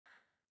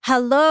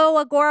Hello,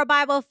 Agora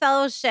Bible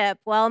Fellowship.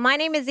 Well, my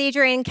name is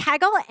Adrienne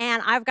Kegel,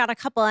 and I've got a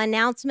couple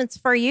announcements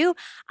for you.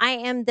 I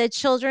am the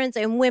Children's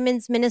and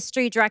Women's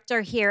Ministry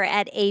Director here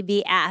at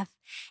ABF.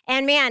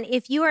 And man,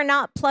 if you are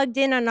not plugged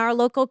in our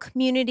local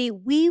community,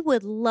 we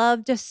would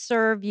love to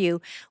serve you.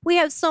 We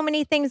have so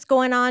many things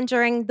going on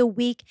during the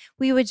week.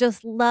 We would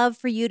just love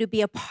for you to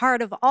be a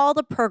part of all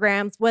the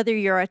programs, whether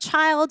you're a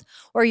child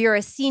or you're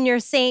a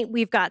senior saint,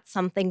 we've got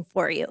something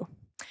for you.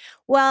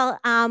 Well,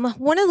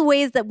 one of the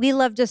ways that we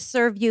love to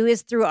serve you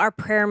is through our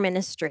prayer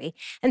ministry.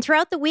 And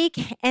throughout the week,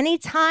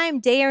 anytime,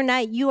 day or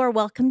night, you are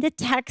welcome to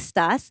text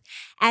us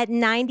at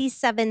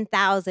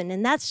 97,000.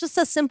 And that's just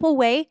a simple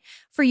way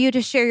for you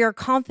to share your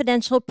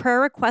confidential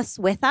prayer requests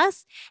with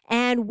us,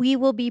 and we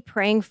will be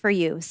praying for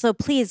you. So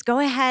please go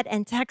ahead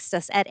and text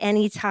us at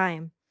any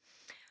time.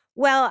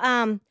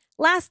 Well,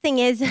 last thing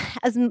is,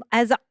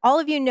 as all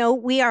of you know,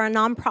 we are a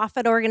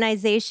nonprofit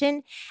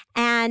organization,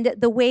 and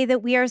the way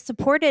that we are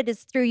supported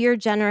is through your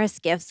generous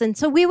gifts. And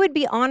so we would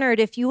be honored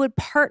if you would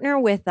partner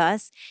with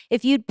us,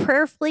 if you'd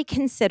prayerfully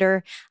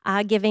consider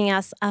giving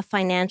us a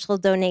financial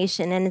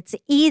donation. And it's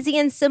easy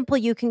and simple.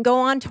 You can go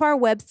onto our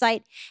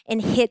website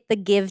and hit the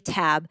Give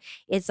tab.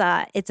 It's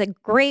a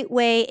great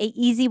way, an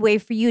easy way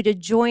for you to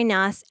join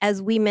us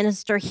as we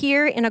minister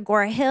here in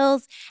Agora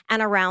Hills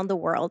and around the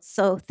world.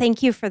 So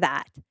thank you for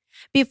that.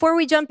 Before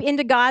we jump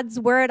into God's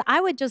word,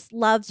 I would just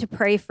love to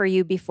pray for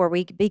you before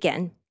we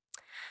begin.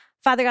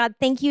 Father God,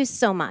 thank you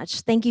so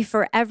much. Thank you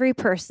for every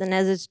person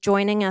as is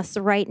joining us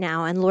right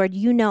now. And Lord,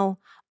 you know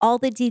all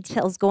the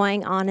details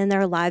going on in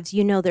their lives.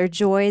 You know their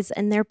joys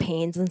and their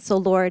pains. And so,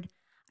 Lord,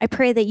 I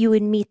pray that you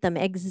would meet them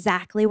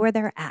exactly where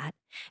they're at.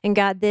 And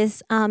God,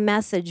 this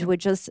message would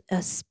just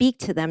speak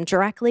to them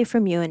directly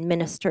from you and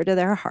minister to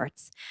their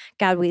hearts.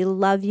 God, we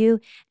love you,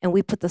 and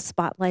we put the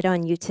spotlight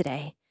on you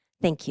today.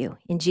 Thank you.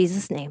 In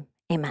Jesus' name.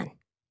 Amen.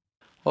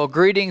 Well,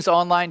 greetings,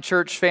 online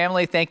church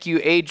family. Thank you,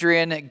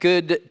 Adrienne.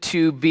 Good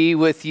to be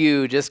with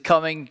you. Just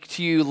coming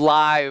to you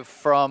live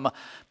from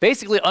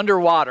basically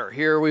underwater.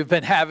 Here we've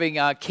been having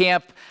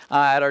camp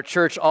at our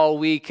church all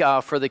week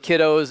for the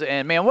kiddos.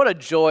 And man, what a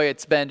joy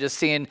it's been just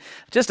seeing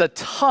just a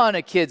ton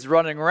of kids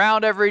running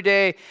around every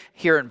day,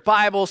 hearing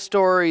Bible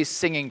stories,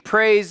 singing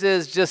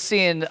praises, just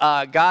seeing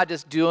God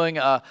just doing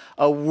a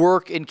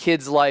work in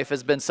kids' life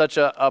has been such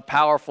a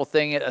powerful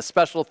thing. A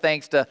special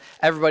thanks to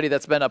everybody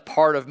that's been a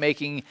part of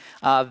making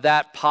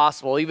that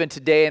possible. Even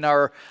today in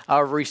our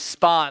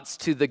response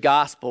to the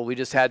gospel, we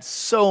just had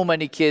so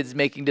many kids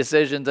making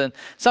decisions. And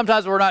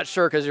sometimes we're not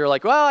sure because you're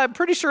like, well, I'm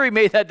pretty sure he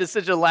made that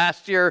decision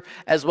last year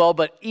as well.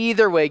 But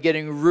either way,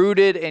 getting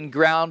rooted and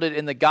grounded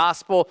in the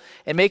gospel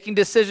and making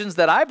decisions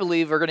that I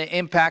believe are going to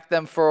impact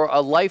them for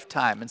a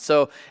lifetime. And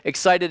so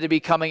excited to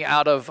be coming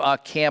out of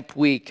Camp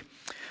Week.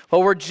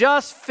 Well, we're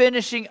just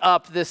finishing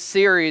up this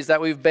series that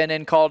we've been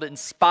in called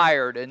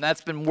Inspired, and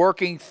that's been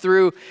working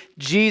through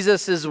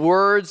Jesus'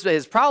 words,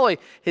 probably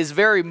his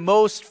very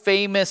most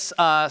famous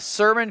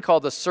sermon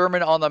called the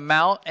Sermon on the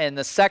Mount, and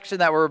the section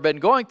that we've been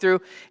going through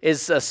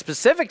is a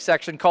specific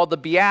section called the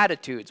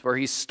Beatitudes, where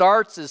he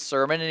starts his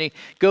sermon and he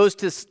goes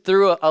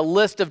through a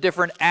list of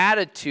different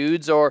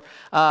attitudes or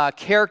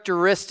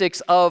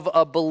characteristics of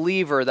a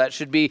believer that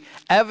should be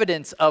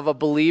evidence of a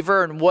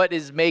believer and what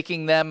is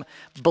making them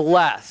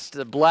blessed.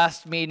 Blessed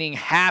meaning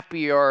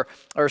happy or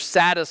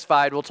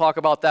satisfied. We'll talk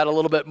about that a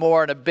little bit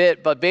more in a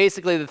bit, but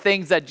basically the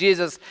things that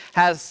Jesus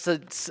has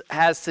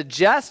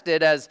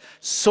suggested as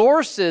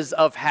sources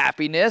of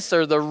happiness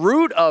or the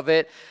root of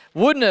it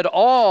wouldn't at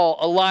all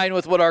align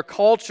with what our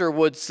culture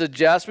would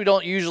suggest. We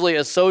don't usually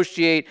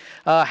associate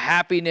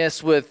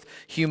happiness with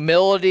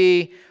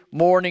humility,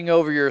 mourning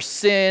over your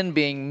sin,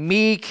 being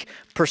meek,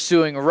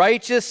 pursuing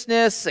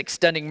righteousness,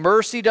 extending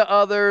mercy to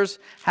others,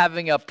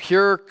 having a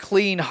pure,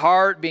 clean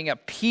heart, being a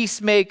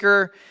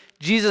peacemaker.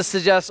 Jesus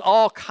suggests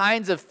all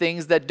kinds of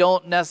things that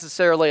don't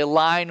necessarily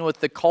align with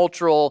the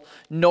cultural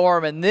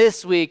norm. And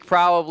this week,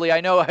 probably,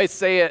 I know I've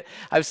said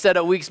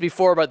it weeks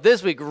before, but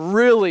this week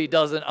really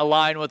doesn't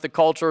align with the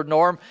cultural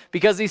norm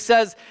because he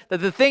says that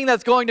the thing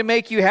that's going to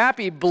make you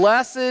happy,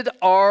 blessed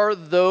are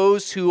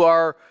those who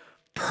are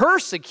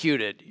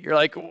persecuted. You're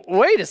like,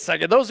 wait a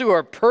second, those who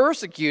are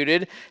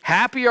persecuted,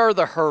 happy are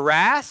the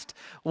harassed?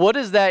 What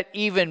does that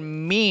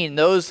even mean?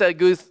 Those that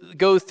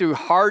go through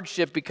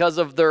hardship because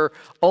of their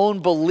own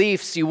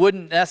beliefs, you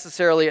wouldn't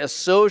necessarily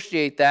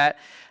associate that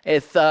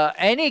with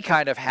any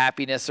kind of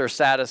happiness or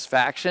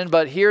satisfaction.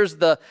 But here's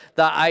the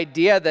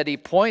idea that he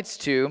points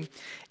to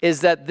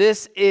is that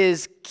this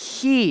is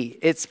key.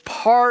 It's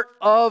part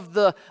of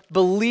the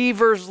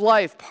believer's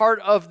life, part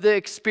of the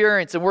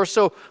experience. And we're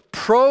so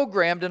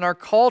programmed in our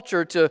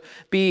culture to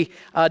be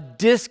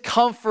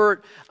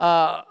discomfort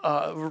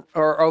or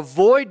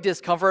avoid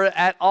discomfort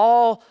at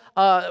all,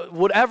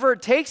 whatever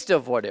it takes to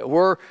avoid it.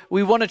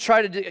 We want to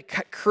try to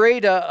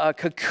create a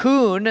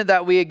cocoon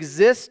that we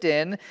exist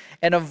in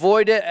and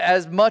avoid it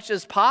as much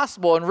as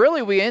possible. And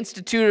really, we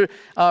institute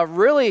a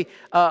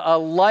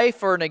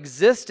life or an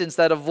existence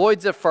that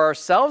avoids it for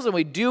ourselves, and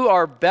we do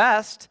our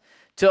best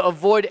to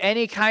avoid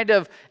any kind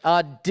of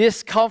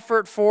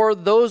discomfort for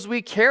those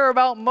we care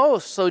about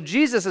most. So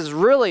Jesus is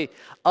really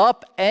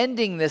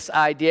upending this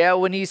idea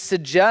when he's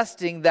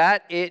suggesting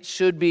that it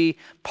should be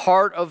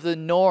part of the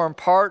norm,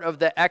 part of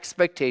the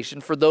expectation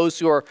for those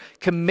who are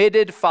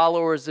committed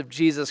followers of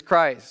Jesus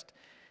Christ.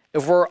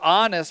 If we're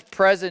honest,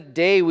 present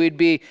day,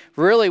 we'd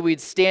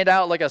stand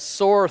out like a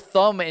sore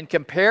thumb in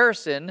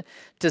comparison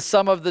to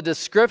some of the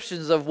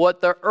descriptions of what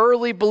the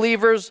early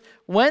believers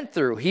went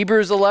through.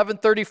 Hebrews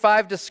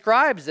 11:35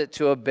 describes it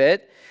to a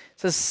bit.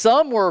 It says,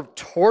 some were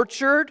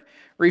tortured,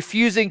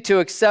 refusing to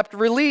accept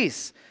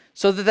release,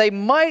 so that they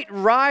might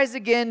rise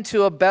again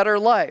to a better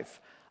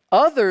life.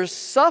 Others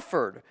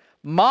suffered,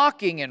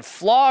 mocking and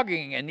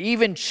flogging and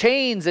even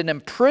chains and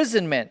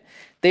imprisonment.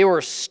 They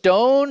were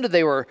stoned,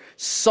 they were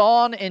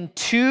sawn in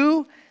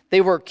two,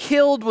 they were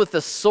killed with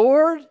the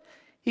sword.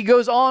 He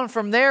goes on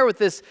from there with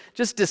this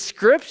just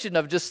description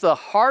of just the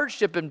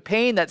hardship and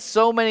pain that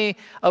so many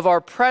of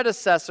our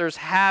predecessors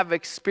have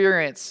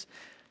experienced.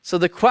 So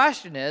the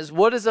question is,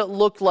 what does it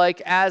look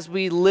like as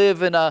we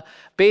live in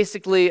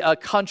basically a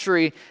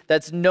country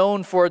that's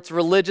known for its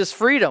religious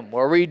freedom,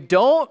 where we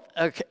don't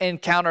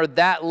encounter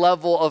that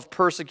level of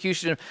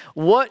persecution?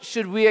 What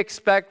should we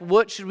expect?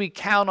 What should we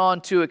count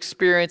on to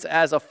experience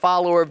as a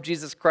follower of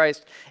Jesus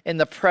Christ in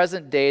the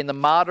present day, in the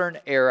modern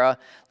era?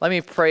 Let me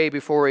pray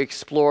before we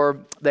explore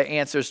the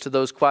answers to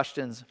those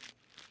questions.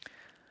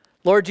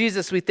 Lord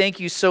Jesus, we thank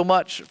you so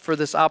much for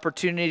this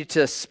opportunity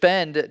to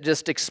spend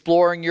just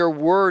exploring your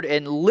word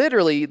and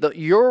literally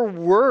your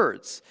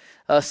words,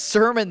 a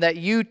sermon that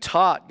you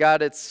taught.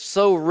 God, it's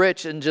so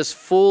rich and just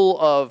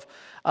full of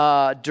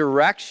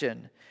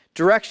direction.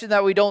 Direction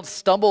that we don't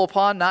stumble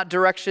upon, not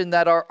direction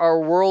that our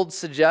world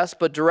suggests,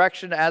 but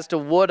direction as to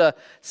what a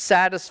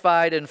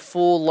satisfied and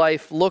full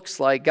life looks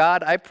like.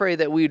 God, I pray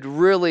that we'd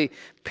really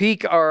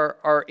pique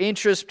our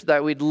interest,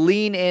 that we'd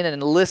lean in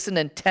and listen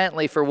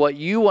intently for what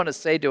you want to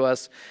say to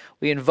us.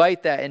 We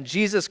invite that in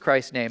Jesus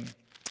Christ's name.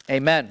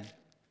 Amen.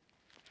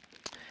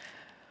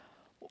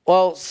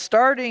 Well,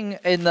 starting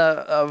in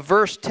the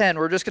verse 10,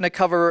 we're just going to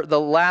cover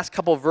the last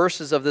couple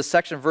verses of this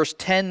section, verse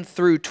 10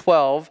 through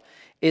 12.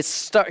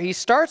 He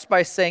starts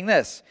by saying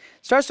this.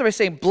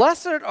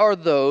 Blessed are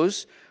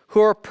those who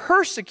are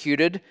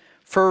persecuted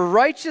for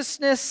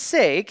righteousness'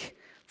 sake,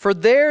 for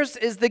theirs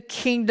is the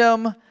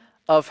kingdom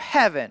of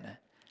heaven.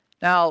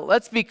 Now,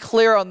 let's be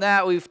clear on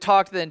that. We've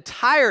talked the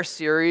entire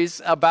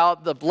series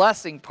about the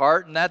blessing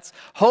part, and that's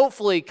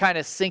hopefully kind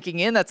of sinking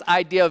in. That's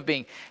idea of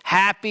being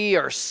happy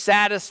or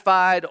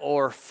satisfied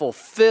or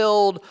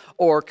fulfilled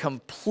or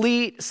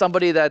complete,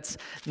 somebody that's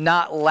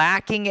not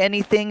lacking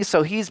anything.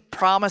 So he's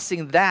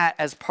promising that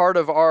as part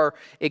of our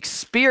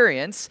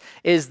experience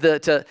is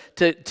to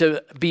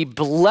be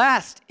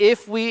blessed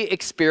if we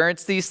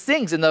experience these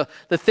things. And the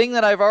thing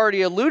that I've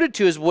already alluded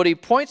to is what he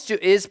points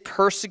to is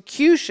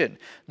persecution.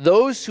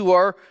 Those who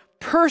are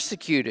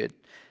persecuted.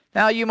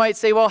 Now you might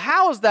say, well,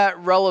 how is that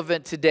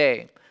relevant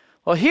today?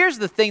 Well, here's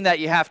the thing that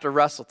you have to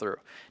wrestle through.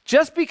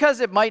 Just because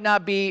it might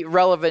not be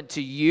relevant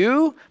to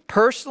you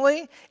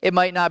personally, it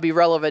might not be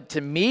relevant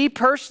to me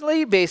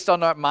personally based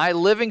on my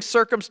living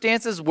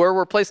circumstances, where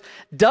we're placed,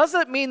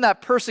 doesn't mean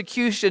that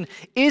persecution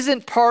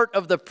isn't part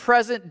of the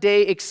present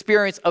day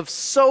experience of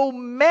so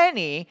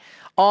many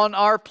on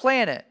our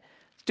planet.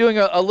 Doing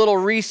a little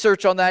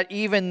research on that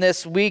even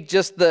this week,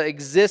 just the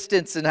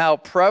existence and how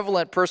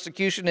prevalent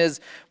persecution is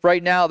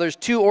right now. There's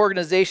two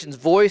organizations,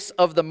 Voice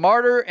of the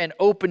Martyr and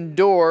Open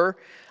Door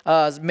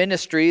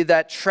ministry,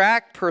 that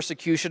track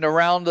persecution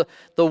around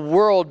the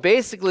world.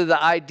 Basically,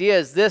 the idea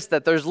is this,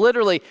 that there's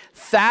literally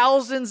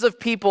thousands of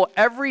people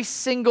every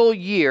single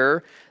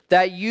year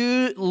that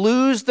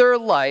lose their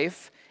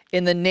life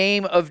in the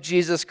name of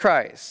Jesus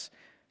Christ.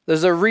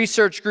 There's a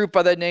research group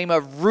by the name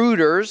of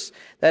Reuters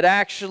that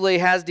actually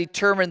has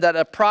determined that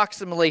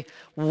approximately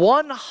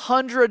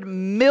 100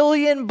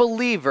 million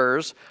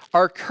believers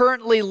are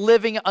currently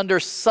living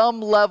under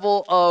some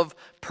level of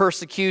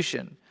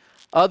persecution.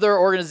 Other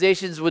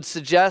organizations would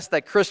suggest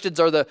that Christians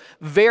are the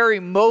very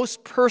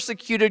most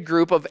persecuted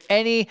group of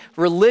any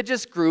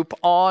religious group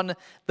on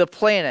the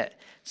planet.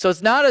 So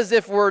it's not as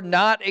if we're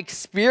not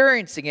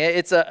experiencing it.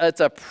 It's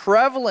a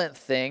prevalent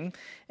thing.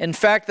 In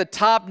fact, the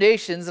top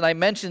nations, and I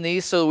mention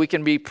these so we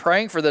can be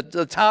praying for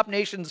the top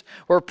nations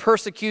where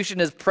persecution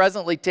is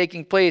presently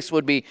taking place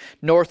would be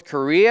North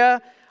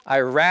Korea,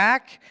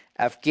 Iraq,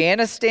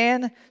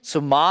 Afghanistan,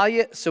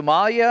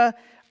 Somalia,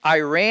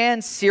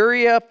 Iran,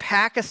 Syria,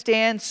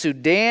 Pakistan,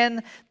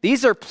 Sudan.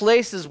 These are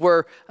places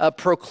where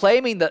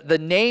proclaiming the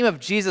name of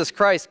Jesus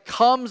Christ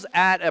comes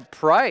at a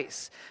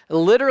price.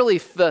 Literally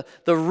the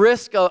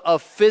risk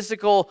of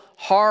physical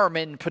harm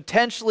and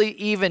potentially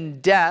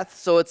even death.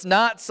 So it's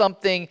not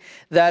something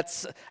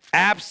that's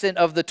absent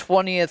of the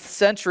 20th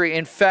century,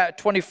 in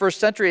fact, 21st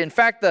century. In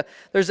fact,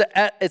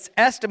 it's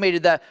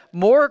estimated that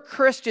more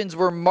Christians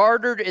were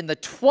martyred in the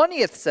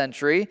 20th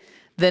century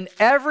than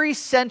every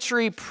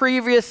century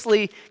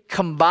previously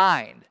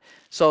combined.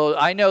 So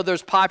I know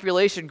there's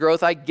population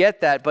growth, I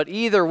get that, but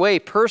either way,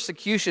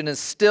 persecution is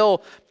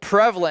still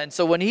prevalent.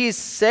 So when he's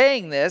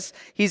saying this,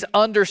 he's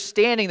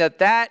understanding that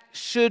that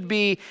shouldn't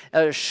be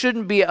a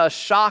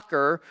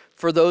shocker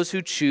for those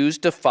who choose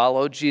to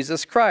follow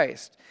Jesus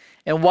Christ.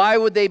 And why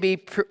would they be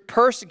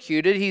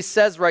persecuted? He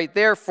says right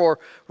there, for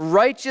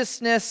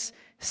righteousness'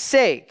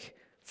 sake.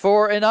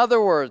 For, in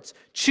other words,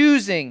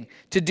 choosing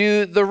to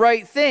do the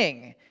right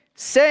thing,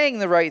 saying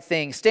the right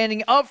thing,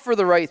 standing up for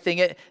the right thing.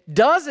 It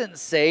doesn't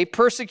say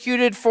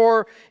persecuted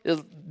for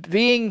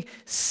being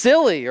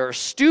silly or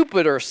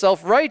stupid or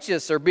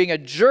self-righteous or being a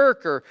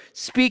jerk or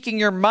speaking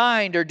your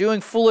mind or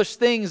doing foolish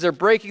things or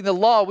breaking the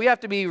law. We have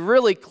to be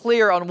really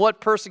clear on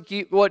what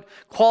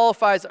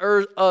qualifies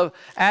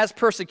as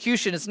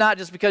persecution. It's not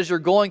just because you're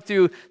going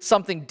through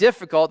something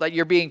difficult that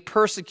you're being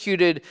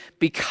persecuted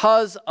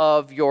because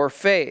of your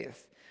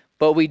faith.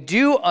 But we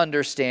do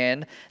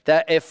understand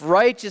that if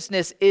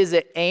righteousness is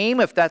an aim,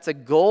 if that's a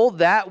goal,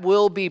 that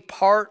will be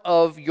part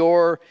of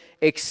your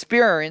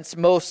experience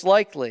most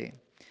likely.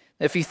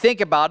 If you think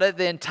about it,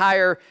 the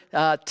entire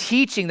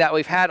teaching that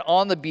we've had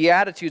on the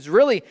Beatitudes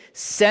really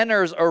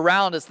centers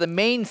around, it's the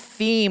main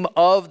theme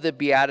of the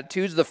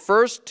Beatitudes. The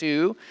first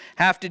two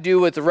have to do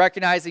with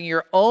recognizing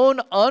your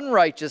own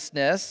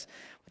unrighteousness.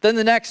 Then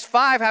the next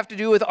 5 have to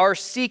do with our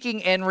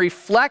seeking and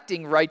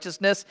reflecting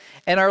righteousness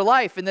in our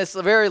life. And this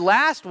very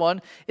last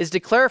one is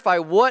to clarify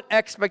what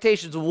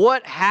expectations,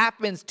 what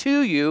happens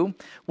to you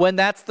when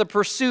that's the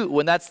pursuit,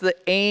 when that's the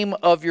aim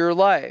of your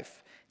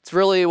life. It's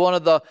really one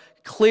of the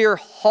clear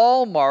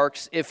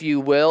hallmarks, if you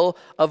will,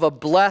 of a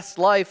blessed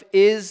life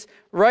is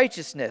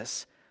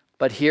righteousness.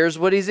 But here's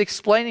what he's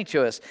explaining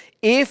to us.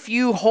 If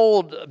you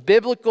hold to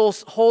biblical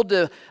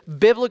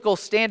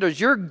standards,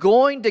 you're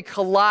going to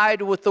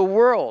collide with the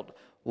world.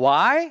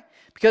 Why?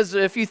 Because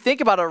if you think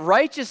about it,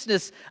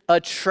 righteousness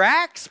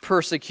attracts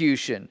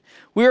persecution.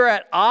 We're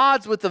at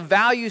odds with the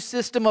value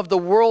system of the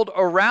world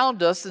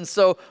around us, and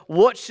so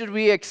what should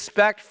we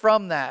expect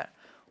from that?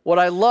 What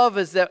I love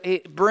is that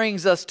it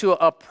brings us to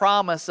a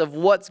promise of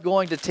what's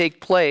going to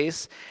take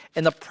place,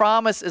 and the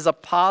promise is a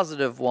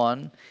positive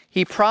one.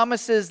 He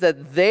promises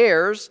that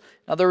theirs,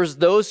 in other words,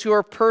 those who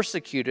are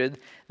persecuted,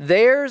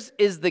 theirs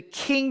is the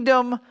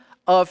kingdom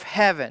of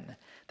heaven.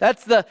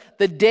 That's the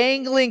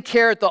dangling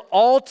carrot, the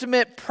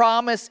ultimate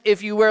promise,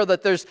 if you will,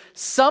 that there's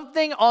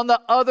something on the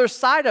other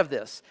side of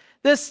this.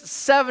 This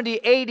 70,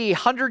 80,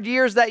 100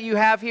 years that you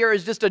have here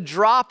is just a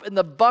drop in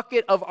the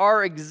bucket of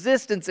our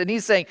existence. And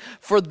he's saying,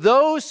 for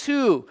those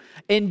who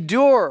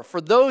endure, for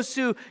those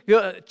who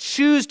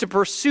choose to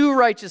pursue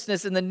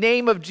righteousness in the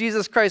name of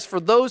Jesus Christ,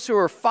 for those who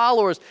are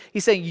followers,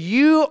 he's saying,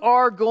 you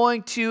are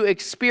going to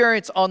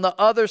experience on the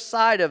other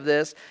side of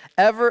this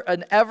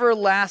an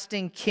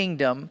everlasting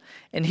kingdom.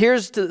 And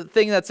here's the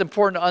thing that's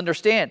important to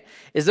understand,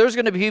 is there's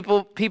going to be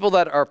people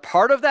that are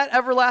part of that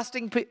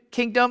everlasting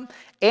kingdom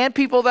and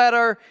people that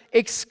are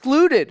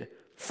excluded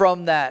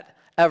from that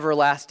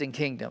everlasting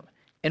kingdom.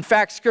 In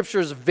fact, Scripture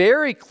is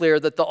very clear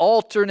that the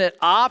alternate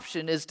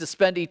option is to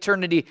spend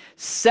eternity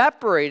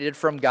separated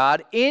from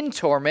God in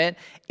torment,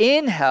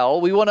 in hell.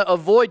 We want to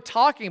avoid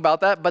talking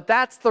about that, but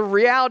that's the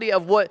reality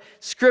of what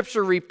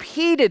Scripture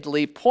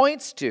repeatedly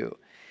points to.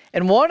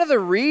 And one of the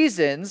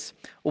reasons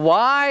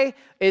why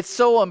it's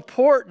so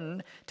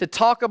important to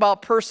talk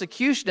about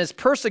persecution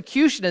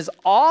is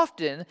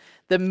often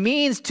the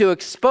means to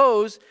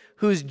expose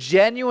who's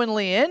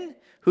genuinely in,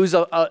 who's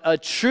a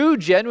true,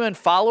 genuine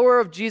follower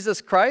of Jesus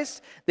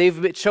Christ.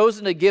 They've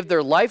chosen to give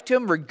their life to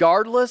him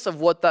regardless of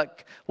what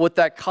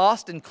that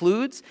cost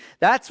includes.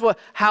 That's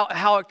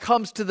how it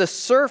comes to the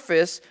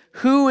surface,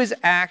 who is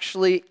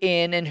actually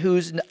in and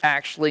who's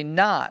actually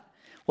not.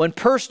 When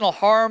personal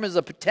harm is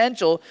a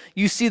potential,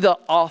 you see the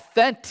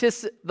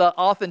authenticity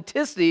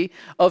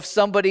of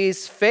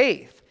somebody's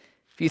faith.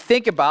 If you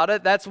think about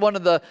it, that's one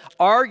of the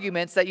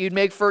arguments that you'd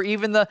make for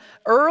even the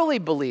early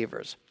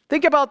believers.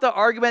 Think about the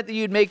argument that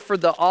you'd make for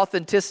the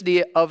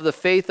authenticity of the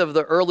faith of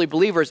the early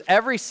believers.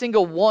 Every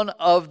single one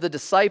of the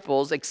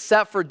disciples,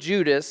 except for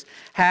Judas,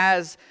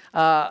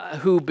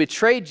 who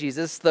betrayed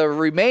Jesus, the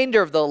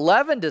remainder of the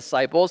 11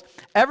 disciples,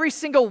 every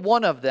single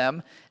one of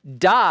them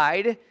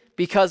died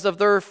because of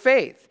their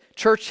faith.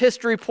 Church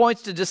history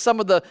points to just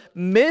some of the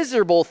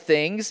miserable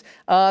things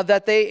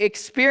that they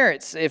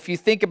experienced. If you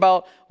think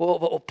about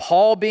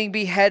Paul being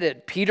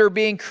beheaded, Peter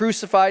being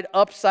crucified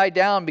upside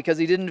down because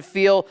he didn't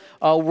feel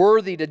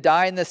worthy to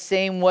die in the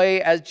same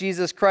way as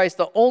Jesus Christ.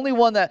 The only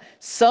one that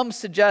some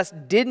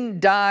suggest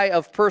didn't die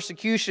of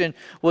persecution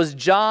was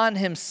John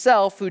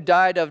himself, who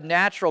died of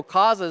natural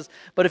causes.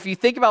 But if you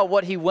think about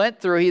what he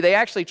went through, they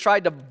actually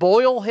tried to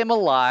boil him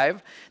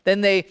alive.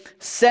 Then they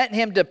sent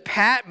him to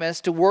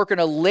Patmos to work in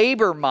a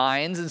labor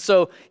mines. And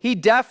so he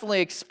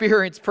definitely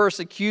experienced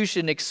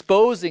persecution,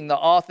 exposing the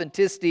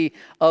authenticity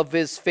of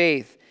his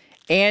faith.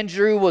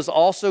 Andrew was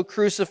also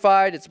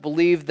crucified. It's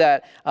believed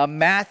that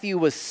Matthew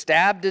was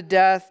stabbed to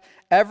death.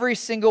 Every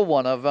single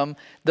one of them,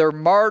 their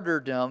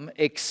martyrdom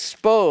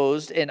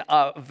exposed and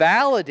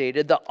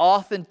validated the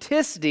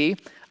authenticity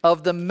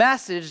of the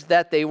message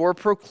that they were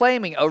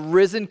proclaiming, a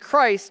risen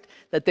Christ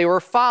that they were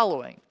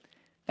following.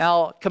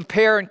 Now,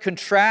 compare and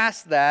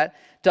contrast that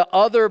to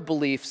other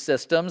belief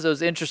systems. It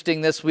was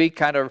interesting this week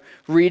kind of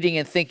reading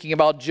and thinking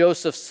about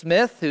Joseph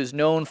Smith, who's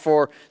known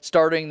for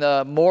starting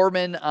the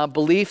Mormon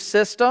belief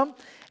system.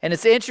 And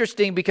it's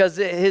interesting because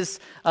his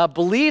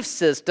belief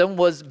system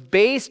was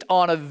based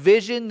on a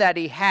vision that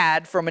he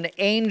had from an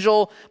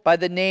angel by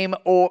the name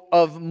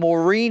of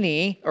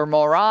Moroni.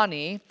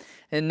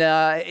 And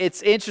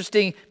it's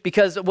interesting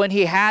because when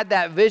he had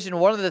that vision,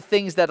 one of the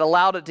things that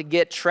allowed it to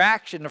get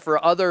traction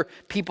for other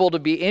people to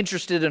be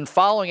interested in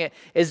following it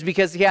is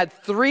because he had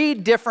 3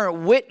 different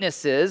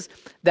witnesses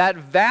that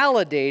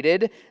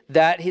validated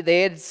that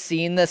they had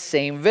seen the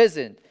same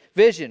vision.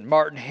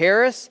 Martin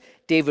Harris,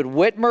 David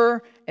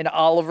Whitmer, and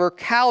Oliver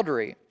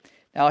Cowdery.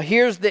 Now,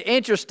 here's the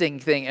interesting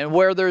thing, and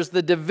where there's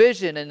the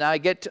division, and I'll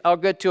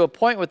get to a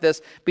point with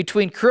this,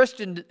 between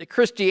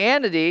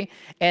Christianity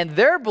and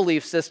their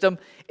belief system,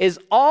 is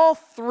all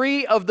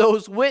 3 of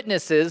those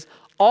witnesses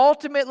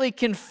ultimately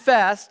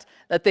confessed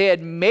that they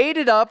had made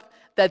it up,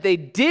 that they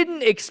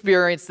didn't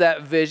experience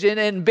that vision,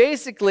 and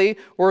basically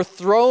were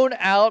thrown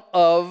out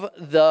of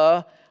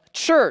the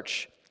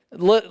church.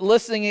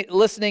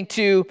 Listening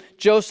to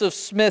Joseph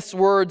Smith's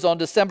words on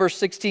December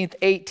 16th,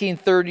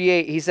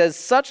 1838, he says,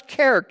 such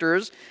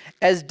characters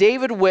as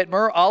David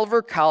Whitmer,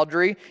 Oliver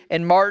Cowdery,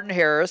 and Martin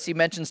Harris, he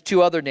mentions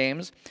 2 other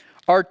names,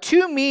 are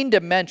too mean to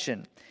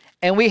mention,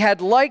 and we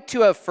had liked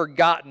to have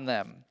forgotten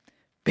them.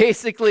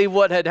 Basically,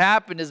 what had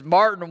happened is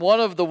Martin,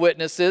 one of the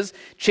witnesses,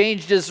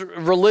 changed his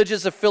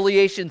religious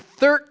affiliation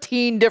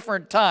 13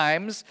 different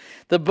times.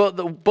 Both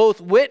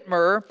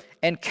Whitmer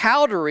and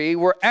Cowdery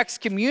were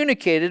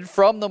excommunicated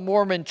from the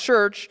Mormon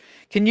church.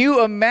 Can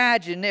you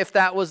imagine if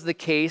that was the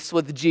case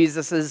with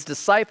Jesus'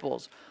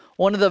 disciples?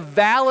 One of the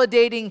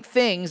validating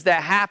things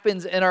that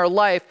happens in our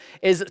life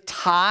is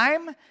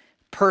time,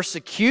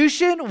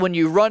 persecution, when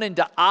you run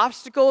into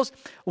obstacles.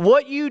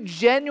 What you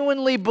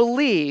genuinely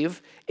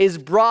believe is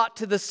brought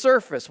to the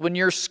surface. When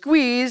you're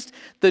squeezed,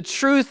 the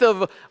truth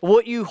of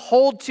what you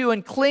hold to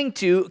and cling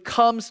to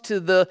comes to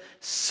the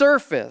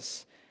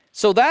surface.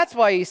 So that's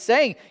why he's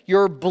saying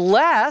you're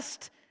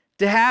blessed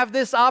to have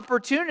this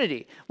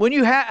opportunity. When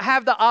you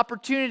have the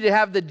opportunity to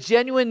have the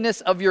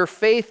genuineness of your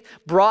faith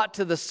brought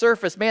to the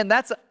surface, man,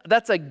 that's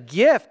a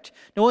gift.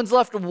 No one's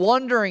left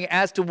wondering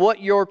as to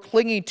what you're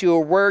clinging to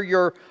or where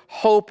your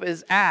hope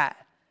is at.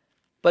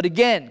 But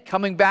again,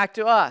 coming back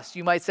to us,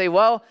 you might say,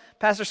 well,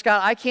 Pastor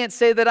Scott, I can't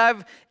say that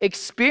I've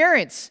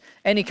experienced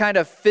any kind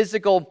of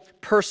physical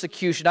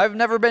persecution. I've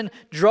never been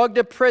drugged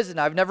to prison.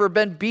 I've never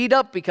been beat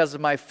up because of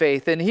my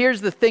faith. And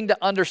here's the thing to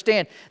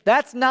understand.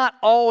 That's not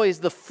always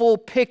the full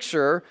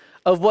picture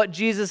of what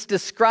Jesus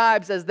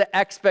describes as the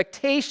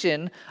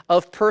expectation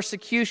of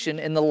persecution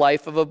in the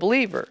life of a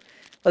believer.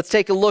 Let's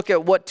take a look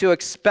at what to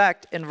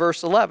expect in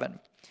verse 11.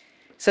 It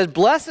says,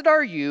 blessed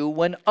are you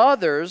when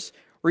others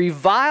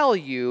revile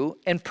you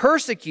and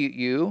persecute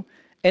you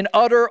and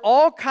utter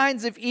all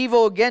kinds of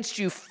evil against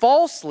you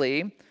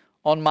falsely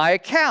on my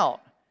account.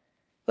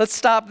 Let's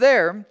stop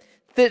there,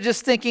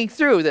 just thinking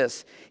through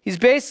this. He's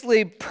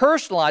basically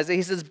personalized it.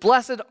 He says,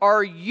 blessed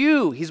are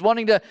you. He's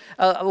wanting to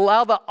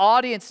allow the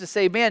audience to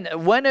say, man,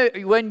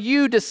 when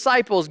you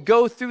disciples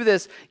go through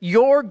this,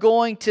 you're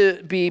going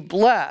to be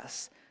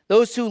blessed.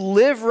 Those who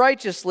live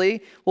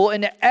righteously will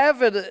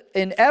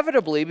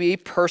inevitably be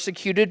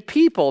persecuted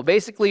people.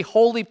 Basically,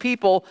 holy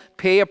people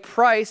pay a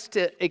price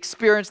to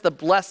experience the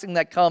blessing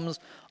that comes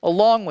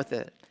along with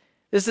it.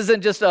 This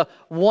isn't just a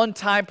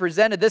one-time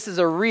presented. This is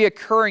a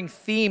reoccurring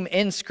theme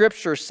in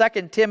Scripture.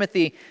 2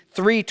 Timothy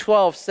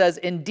 3:12 says,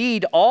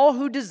 indeed, all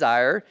who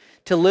desire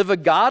to live a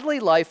godly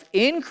life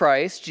in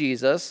Christ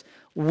Jesus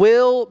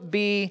will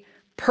be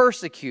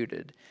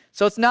persecuted.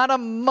 So it's not a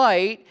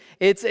might,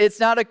 it's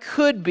not a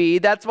could be.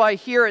 That's why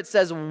here it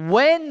says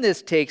when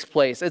this takes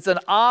place. It's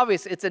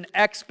an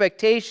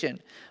expectation.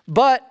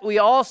 But we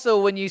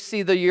also, when you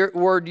see the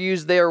word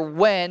used there,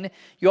 when,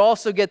 you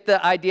also get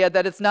the idea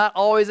that it's not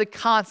always a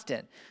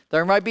constant.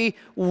 There might be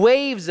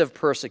waves of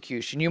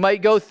persecution. You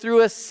might go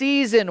through a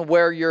season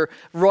where you're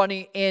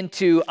running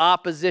into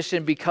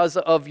opposition because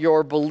of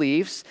your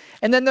beliefs.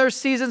 And then there's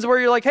seasons where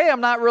you're like, hey, I'm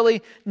not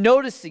really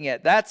noticing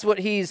it. That's what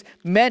he's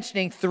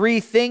mentioning. 3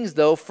 things,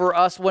 though, for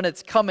us when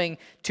it's coming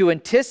to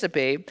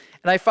anticipate.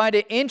 And I find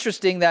it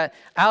interesting that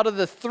out of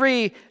the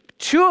 3,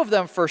 2 of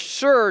them for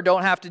sure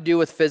don't have to do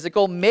with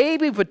physical,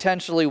 maybe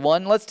potentially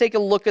 1. Let's take a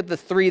look at the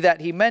 3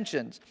 that he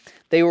mentions.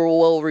 They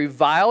will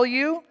revile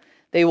you,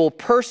 they will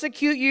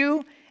persecute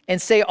you,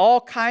 and say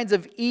all kinds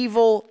of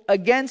evil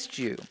against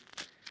you.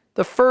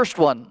 The first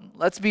one,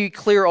 let's be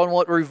clear on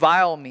what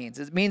revile means.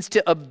 It means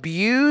to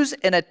abuse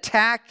and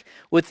attack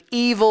with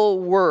evil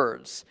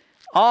words.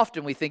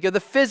 Often we think of the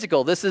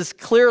physical. This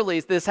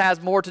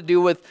has more to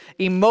do with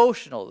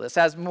emotional. This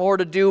has more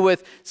to do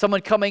with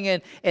someone coming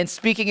in and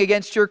speaking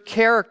against your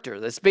character.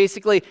 That's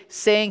basically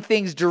saying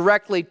things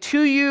directly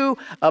to you,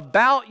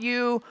 about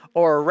you,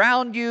 or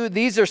around you.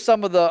 These are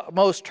some of the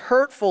most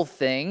hurtful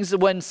things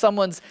when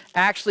someone's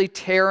actually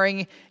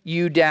tearing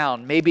you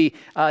down, maybe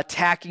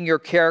attacking your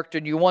character,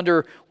 and you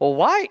wonder, well,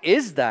 why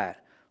is that?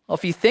 Well,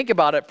 if you think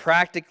about it,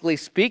 practically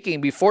speaking,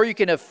 before you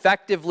can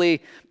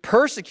effectively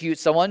persecute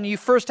someone, you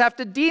first have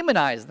to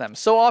demonize them.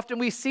 So often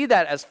we see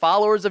that as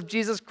followers of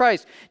Jesus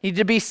Christ. You need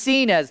to be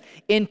seen as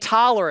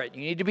intolerant.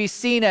 You need to be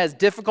seen as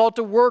difficult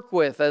to work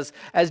with, as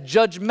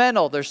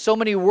judgmental. There's so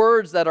many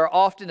words that are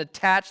often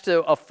attached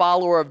to a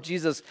follower of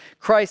Jesus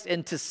Christ.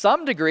 And to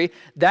some degree,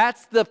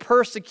 that's the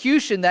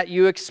persecution that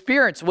you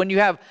experience when you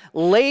have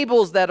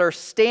labels that are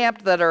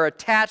stamped, that are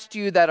attached to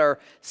you, that are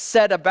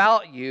said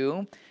about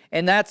you.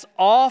 And that's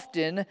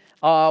often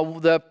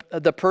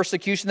the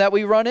persecution that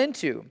we run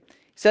into.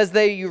 It says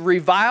they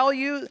revile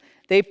you,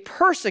 they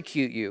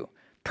persecute you.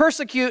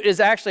 Persecute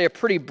is actually a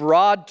pretty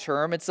broad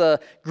term. It's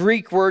a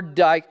Greek word,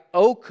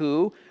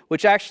 dioku,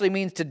 which actually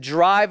means to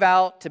drive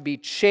out, to be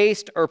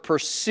chased or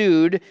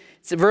pursued.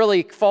 It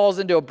really falls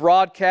into a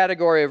broad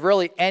category of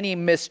really any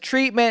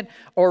mistreatment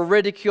or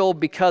ridicule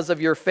because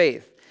of your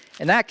faith.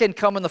 And that can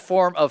come in the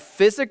form of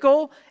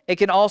physical. It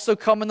can also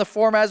come in the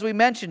form, as we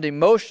mentioned,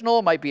 emotional.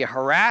 It might be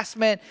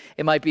harassment.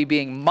 It might be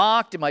being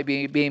mocked. It might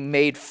be being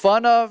made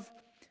fun of.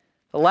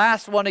 The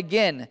last one,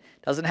 again,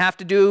 doesn't have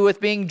to do with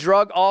being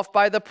drug off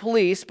by the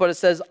police, but it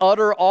says,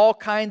 utter all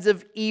kinds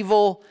of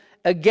evil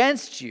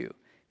against you.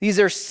 These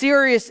are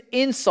serious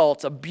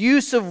insults,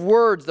 abusive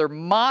words. They're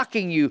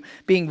mocking you,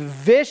 being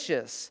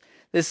vicious.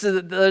 There's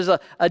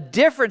a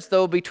difference,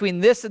 though, between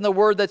this and the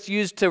word that's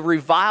used to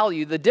revile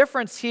you. The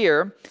difference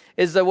here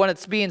is that when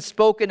it's being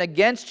spoken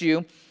against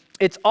you,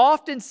 it's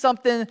often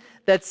something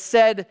that's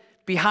said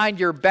behind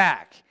your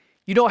back.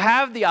 You don't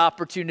have the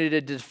opportunity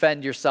to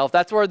defend yourself.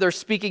 That's where they're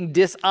speaking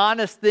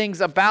dishonest things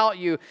about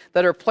you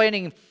that are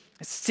planting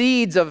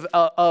seeds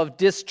of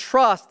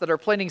distrust, that are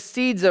planting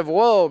seeds of,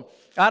 whoa,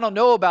 I don't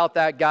know about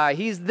that guy.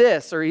 He's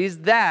this or he's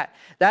that.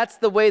 That's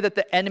the way that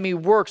the enemy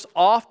works,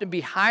 often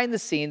behind the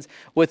scenes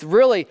with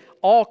really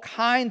all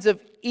kinds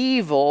of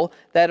evil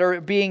that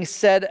are being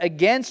said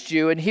against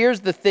you. And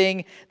here's the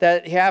thing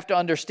that you have to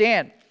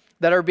understand,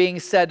 that are being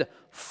said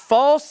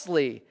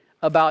falsely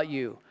about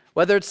you.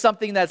 Whether it's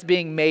something that's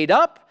being made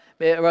up,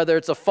 whether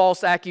it's a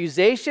false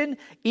accusation,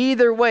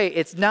 either way,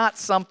 it's not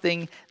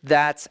something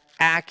that's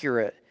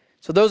accurate.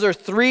 So those are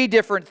three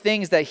different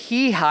things that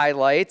he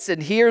highlights.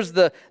 And here's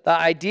the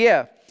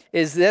idea,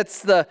 is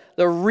that's the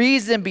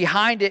reason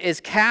behind it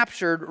is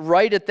captured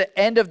right at the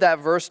end of that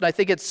verse. And I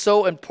think it's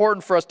so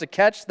important for us to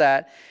catch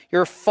that.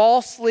 You're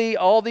falsely,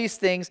 all these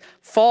things,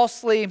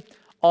 falsely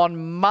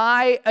on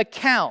my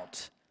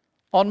account.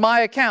 On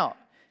my account.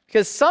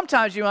 Because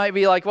sometimes you might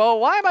be like, well,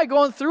 why am I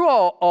going through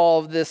all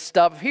of this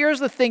stuff? Here's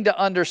the thing to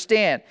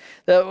understand.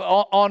 That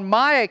on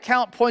my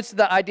account points to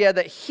the idea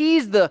that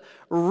he's the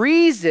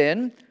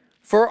reason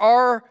for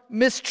our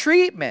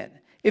mistreatment.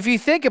 If you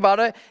think about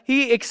it,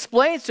 he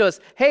explains to us,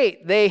 hey,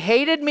 they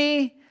hated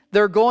me.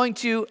 They're going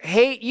to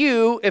hate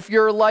you if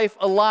your life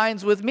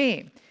aligns with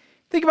me.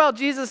 Think about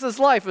Jesus'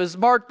 life. It was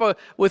marked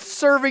with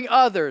serving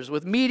others,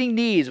 with meeting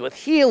needs, with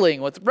healing,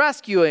 with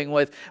rescuing,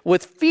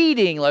 with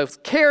feeding,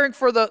 with caring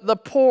for the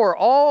poor,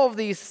 all of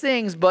these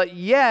things. But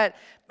yet,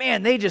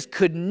 man, they just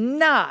could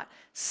not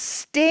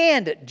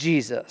stand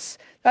Jesus.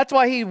 That's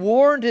why he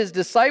warned his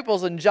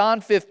disciples in John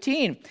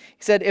 15. He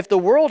said, if the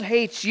world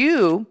hates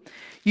you,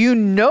 you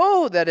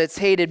know that it's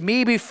hated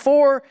me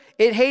before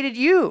it hated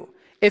you.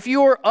 If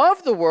you were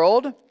of the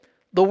world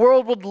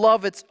would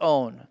love its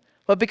own.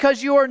 But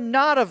because you are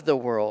not of the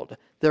world,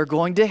 they're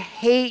going to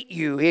hate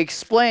you. He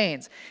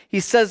explains. He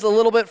says a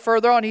little bit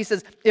further on, he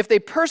says, if they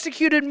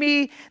persecuted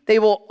me, they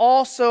will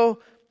also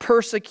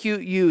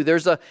persecute you.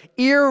 There's an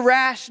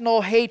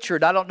irrational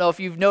hatred. I don't know if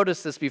you've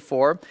noticed this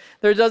before.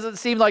 There doesn't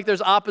seem like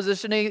there's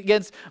opposition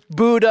against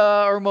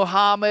Buddha or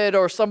Muhammad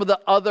or some of the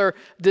other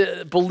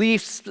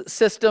belief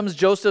systems.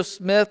 Joseph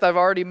Smith, I've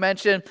already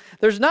mentioned.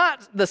 There's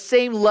not the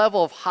same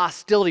level of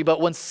hostility,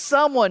 but when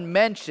someone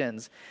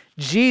mentions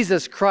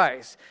Jesus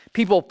Christ,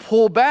 people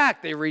pull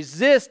back, they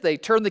resist, they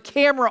turn the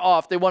camera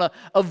off. They want to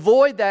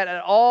avoid that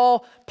in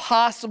all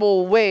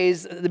possible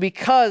ways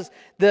because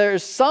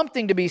there's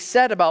something to be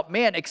said about,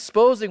 man,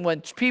 exposing.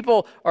 When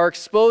people are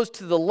exposed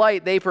to the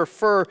light, they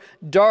prefer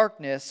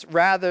darkness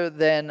rather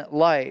than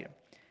light.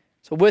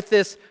 So with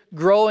this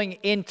growing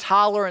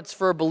intolerance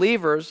for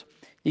believers,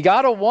 you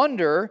got to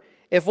wonder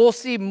if we'll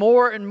see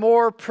more and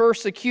more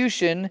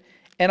persecution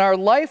in our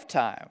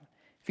lifetime.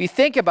 If you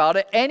think about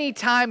it,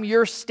 anytime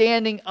you're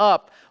standing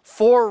up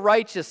for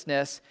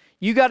righteousness,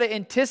 you got to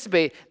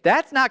anticipate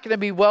that's not going to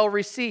be well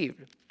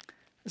received. I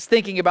was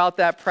thinking about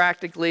that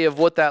practically of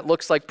what that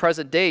looks like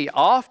present day.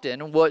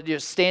 Often, what you're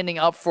standing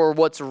up for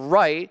what's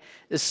right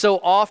is so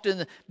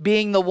often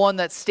being the one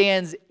that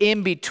stands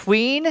in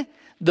between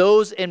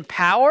those in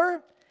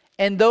power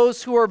and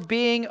those who are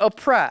being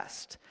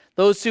oppressed.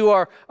 those who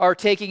are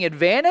taking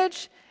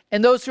advantage,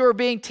 and those who are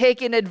being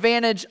taken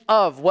advantage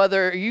of.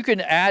 Whether you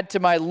can add to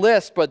my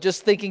list, but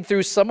just thinking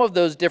through some of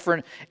those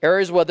different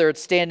areas, whether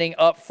it's standing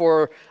up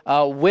for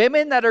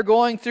women that are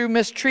going through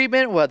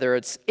mistreatment, whether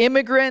it's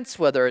immigrants,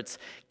 whether it's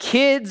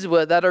kids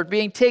that are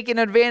being taken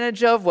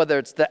advantage of, whether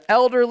it's the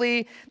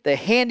elderly, the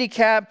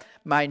handicapped,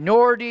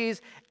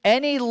 minorities,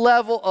 any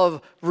level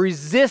of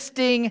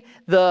resisting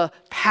the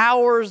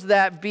powers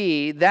that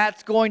be,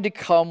 that's going to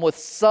come with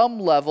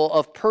some level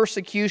of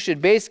persecution.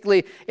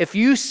 Basically, if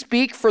you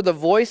speak for the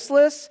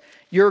voiceless,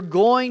 you're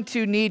going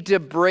to need to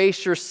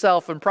brace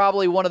yourself. And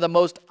probably one of the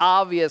most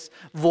obvious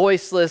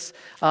voiceless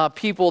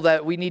people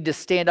that we need to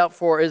stand up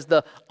for is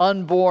the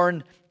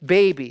unborn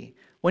baby.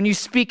 When you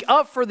speak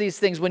up for these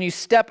things, when you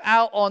step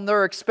out on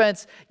their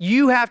expense,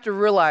 you have to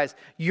realize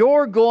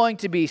you're going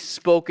to be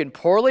spoken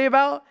poorly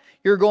about.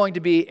 You're going to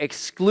be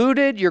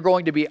excluded. You're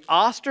going to be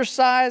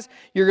ostracized.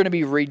 You're going to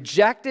be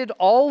rejected.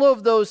 All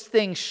of those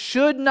things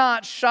should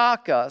not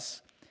shock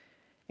us.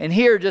 And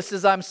here, just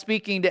as I'm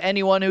speaking to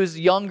anyone who's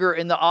younger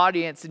in the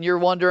audience and you're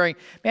wondering,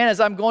 man,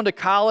 as I'm going to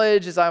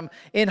college, as I'm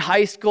in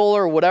high school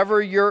or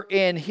whatever you're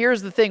in,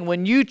 here's the thing.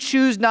 When you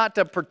choose not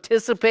to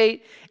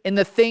participate in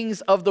the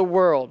things of the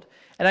world,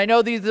 and I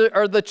know these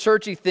are the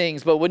churchy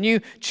things, but when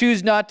you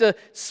choose not to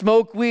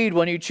smoke weed,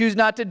 when you choose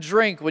not to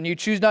drink, when you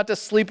choose not to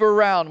sleep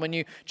around, when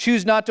you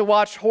choose not to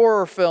watch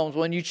horror films,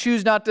 when you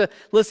choose not to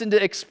listen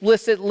to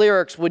explicit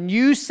lyrics, when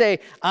you say,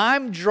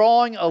 I'm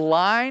drawing a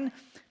line,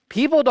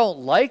 people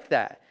don't like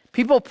that.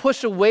 People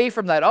push away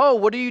from that. Oh,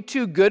 what are you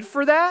too good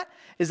for that?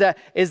 Is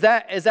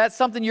that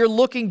something you're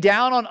looking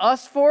down on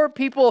us for?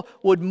 People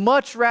would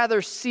much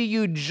rather see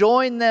you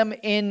join them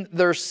in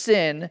their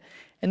sin.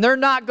 And they're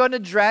not going to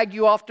drag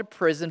you off to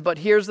prison, but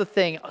here's the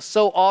thing.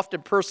 So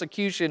often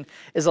persecution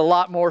is a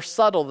lot more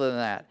subtle than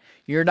that.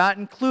 You're not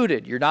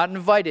included. You're not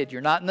invited.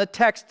 You're not in the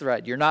text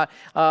thread. You're not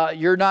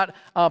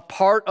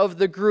part of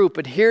the group.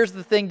 And here's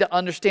the thing to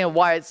understand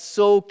why it's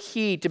so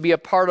key to be a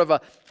part of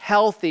a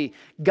healthy,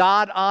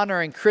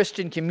 God-honoring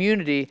Christian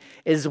community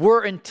is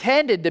we're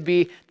intended to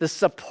be the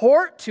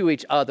support to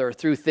each other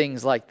through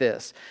things like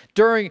this.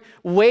 During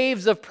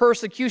waves of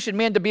persecution,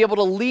 man, to be able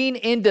to lean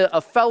into a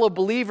fellow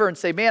believer and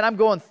say, man, I'm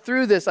going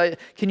through this.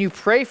 Can you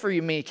pray for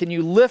me? Can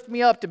you lift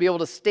me up to be able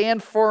to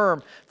stand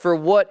firm for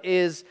what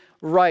is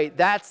right?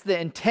 That's the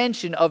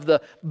intention of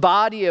the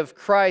body of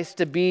Christ,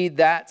 to be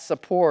that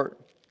support.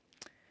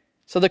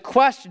 So the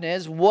question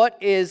is, what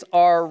is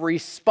our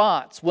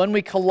response when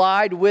we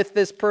collide with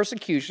this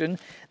persecution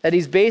that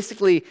he's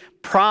basically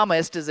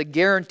promised as a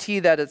guarantee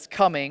that it's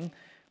coming?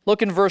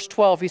 Look in verse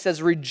 12. He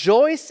says,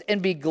 rejoice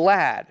and be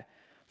glad,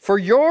 for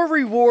your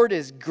reward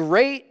is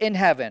great in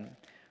heaven.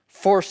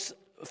 For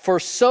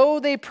so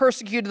they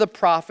persecuted the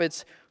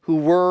prophets who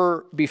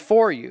were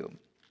before you.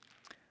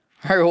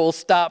 All right, we'll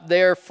stop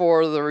there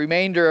for the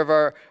remainder of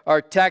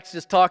our text,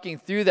 just talking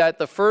through that.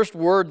 The first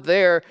word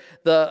there,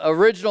 the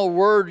original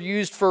word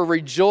used for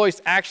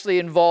rejoice, actually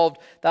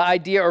involved the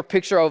idea or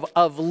picture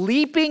of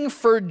leaping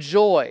for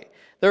joy.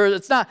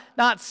 It's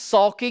not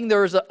sulking.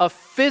 There's a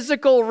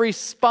physical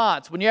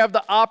response. When you have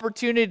the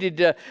opportunity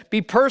to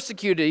be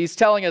persecuted, he's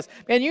telling us,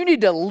 man, you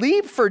need to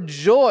leap for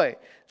joy.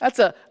 That's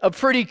a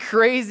pretty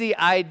crazy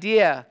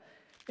idea.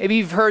 Maybe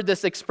you've heard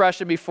this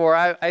expression before.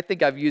 I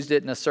think I've used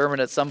it in a sermon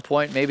at some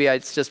point. Maybe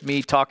it's just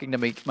me talking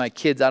to my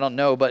kids. I don't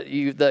know. But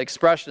the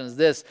expression is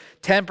this: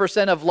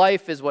 10% of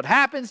life is what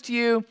happens to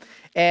you,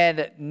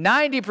 and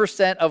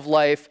 90% of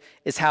life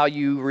is how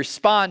you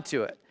respond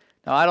to it.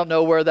 Now, I don't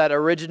know where that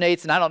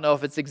originates, and I don't know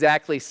if it's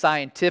exactly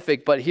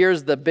scientific, but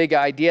here's the big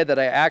idea that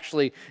I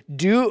actually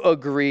do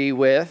agree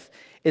with,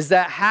 is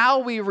that how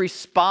we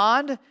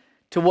respond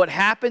to what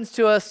happens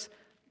to us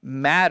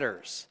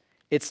matters.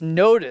 It's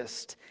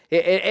noticed.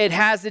 It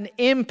has an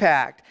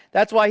impact.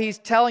 That's why he's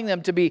telling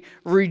them to be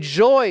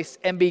rejoice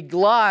and be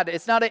glad.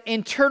 It's not an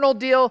internal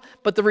deal,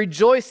 but the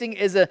rejoicing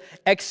is an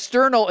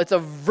external. It's a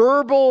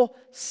verbal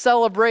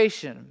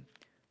celebration.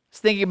 I was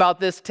thinking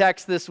about this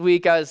text this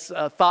week. I was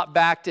thought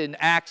back to in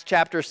Acts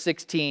chapter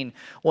 16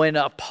 when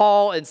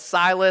Paul and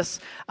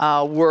Silas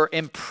were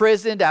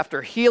imprisoned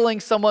after healing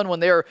someone, when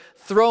they were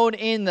thrown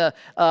in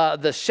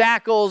the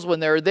shackles, when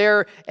they're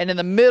there, and in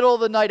the middle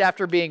of the night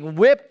after being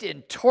whipped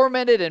and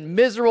tormented and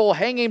miserable,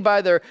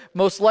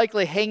 most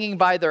likely hanging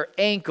by their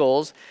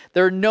ankles,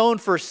 they're known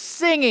for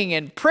singing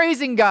and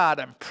praising God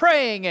and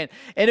praying, and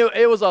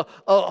it was a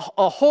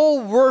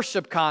whole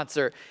worship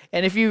concert.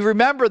 And if you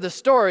remember the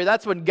story,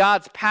 that's when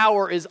God's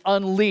power is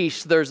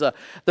unleashed. There's an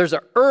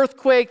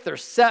earthquake, they're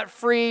set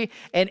free,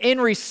 and in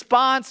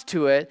response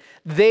to it,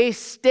 they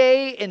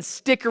stay and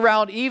stick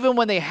around even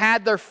when they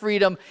had their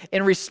freedom.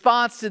 In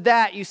response to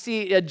that, you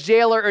see a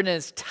jailer and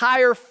his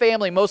entire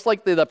family, most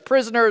likely the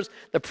prisoners,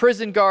 the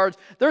prison guards.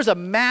 There's a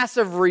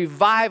massive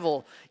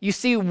revival. You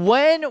see,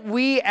 when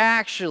we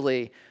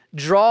actually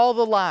draw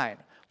the line,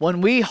 when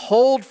we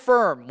hold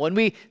firm, when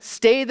we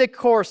stay the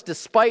course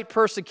despite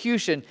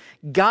persecution,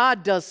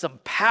 God does some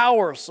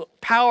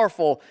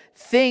powerful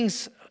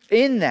things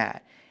in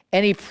that.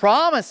 And he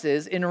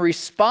promises in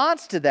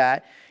response to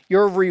that,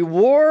 your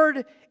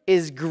reward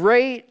is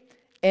great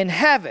in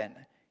heaven.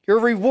 Your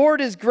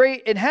reward is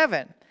great in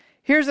heaven.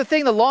 Here's the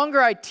thing, the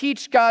longer I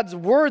teach God's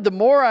word, the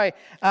more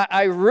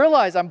I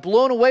realize I'm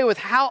blown away with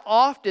how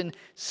often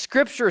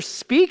Scripture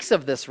speaks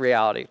of this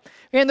reality.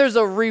 And there's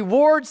a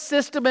reward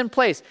system in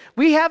place.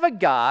 We have a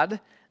God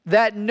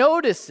that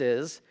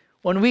notices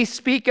when we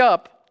speak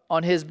up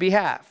on his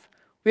behalf.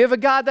 We have a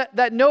God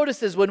that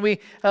notices when we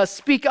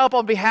speak up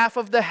on behalf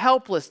of the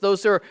helpless,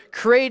 those who are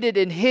created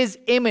in his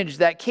image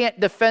that can't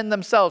defend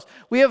themselves.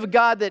 We have a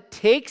God that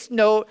takes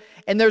note,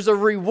 and there's a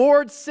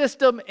reward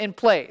system in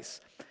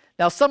place.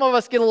 Now, some of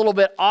us get a little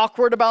bit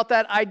awkward about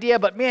that idea,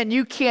 but man,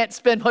 you can't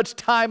spend much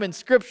time in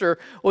Scripture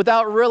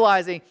without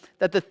realizing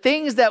that the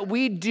things that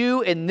we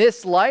do in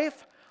this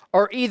life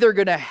are either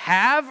going to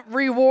have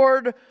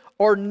reward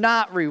or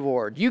not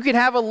reward. You can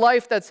have a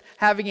life that's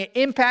having an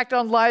impact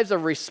on lives, a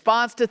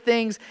response to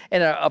things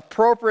in an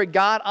appropriate,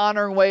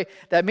 God-honoring way.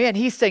 That, man,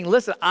 he's saying,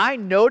 listen, I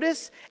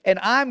notice, and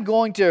I'm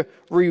going to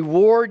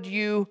reward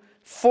you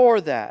for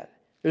that.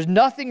 There's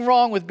nothing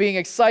wrong with being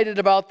excited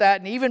about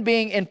that and even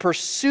being in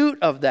pursuit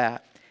of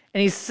that.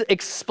 And he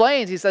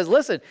explains, he says,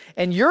 listen,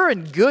 and you're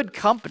in good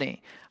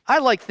company. I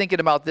like thinking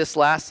about this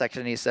last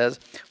section. He says,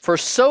 for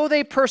so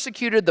they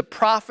persecuted the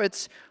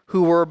prophets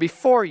who were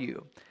before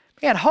you.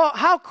 Man,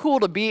 how cool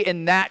to be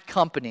in that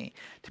company.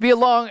 To be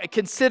along,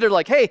 consider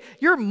like, hey,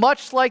 you're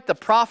much like the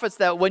prophets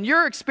that when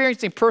you're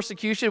experiencing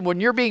persecution, when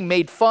you're being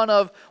made fun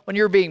of, when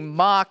you're being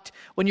mocked,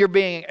 when you're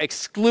being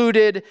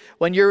excluded,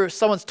 when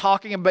someone's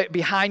talking about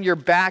behind your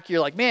back,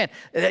 you're like, man,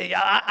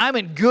 I'm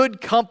in good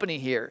company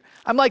here.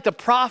 I'm like the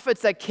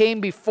prophets that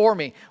came before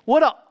me.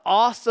 What an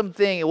awesome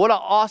thing. What an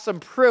awesome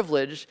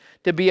privilege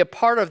to be a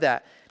part of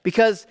that.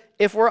 Because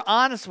if we're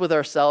honest with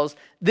ourselves,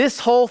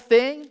 this whole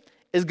thing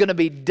is going to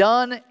be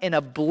done in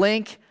a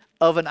blink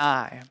of an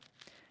eye.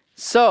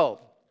 So,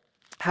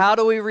 how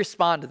do we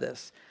respond to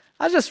this?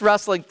 I was just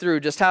wrestling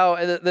through just how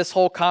this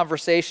whole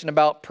conversation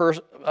about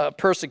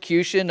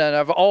persecution, and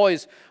I've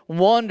always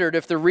wondered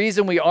if the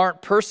reason we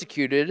aren't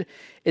persecuted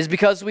is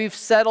because we've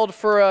settled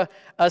for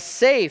a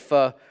safe,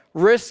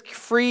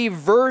 risk-free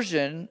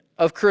version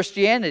of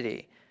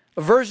Christianity.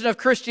 A version of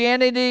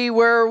Christianity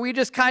where we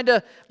just kind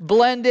of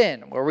blend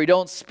in, where we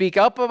don't speak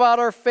up about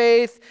our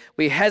faith,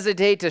 we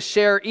hesitate to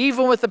share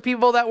even with the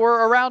people that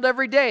we're around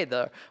every day,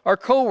 our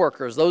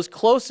coworkers, those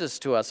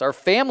closest to us, our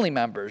family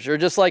members. You're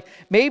just like,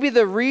 maybe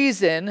the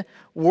reason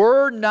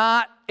we're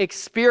not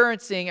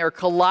experiencing or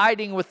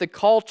colliding with the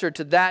culture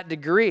to that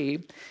degree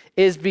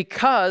is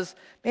because,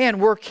 man,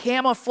 we're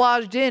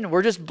camouflaged in,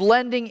 we're just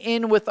blending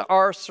in with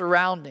our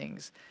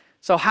surroundings.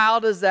 So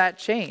how does that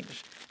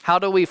change? How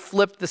do we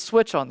flip the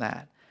switch on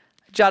that?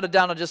 I jotted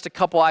down just a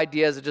couple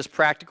ideas of just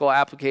practical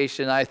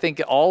application. I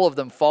think all of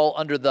them fall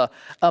under the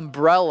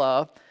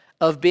umbrella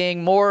of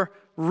being more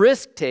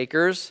risk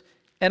takers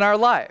in our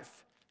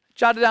life.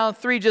 Jotted down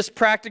 3 just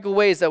practical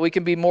ways that we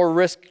can be more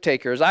risk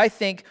takers. I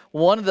think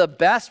one of the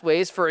best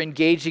ways for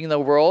engaging the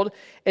world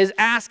is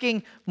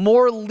asking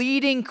more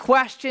leading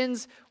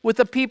questions with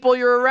the people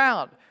you're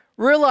around.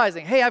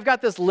 Realizing, hey, I've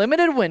got this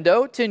limited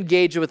window to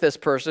engage with this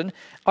person.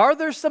 Are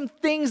there some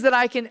things that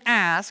I can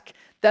ask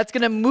that's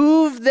going to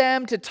move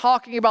them to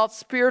talking about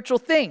spiritual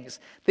things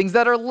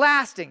that are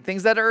lasting,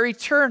 things that are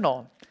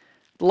eternal?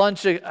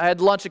 I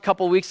had lunch a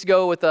couple weeks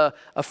ago with a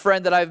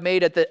friend that I've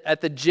made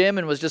at the gym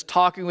and was just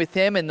talking with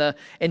him, and the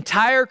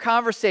entire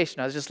conversation,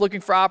 I was just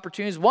looking for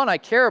opportunities. One, I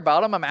care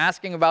about him. I'm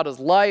asking about his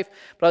life,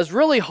 but I was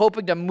really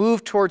hoping to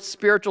move towards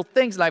spiritual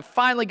things, and I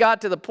finally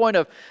got to the point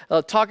of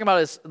talking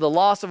about the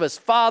loss of his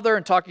father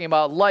and talking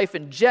about life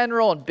in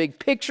general and big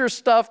picture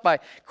stuff. By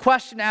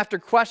question after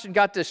question,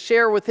 got to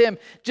share with him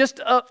just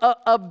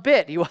a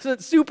bit. He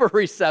wasn't super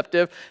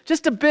receptive,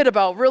 just a bit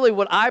about really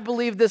what I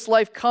believe this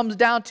life comes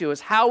down to is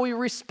how we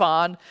respond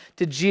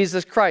to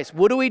Jesus Christ.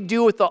 What do we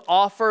do with the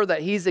offer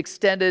that he's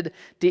extended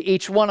to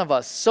each one of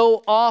us?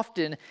 So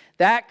often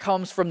that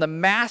comes from the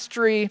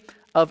mastery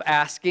of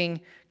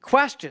asking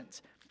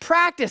questions.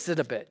 Practice it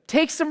a bit.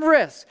 Take some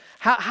risks.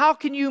 How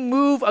can you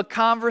move a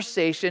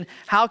conversation?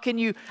 How can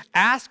you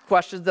ask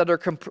questions that are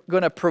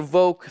going to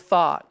provoke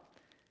thought?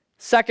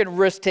 Second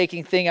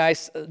risk-taking thing I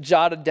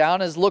jotted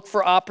down is look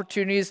for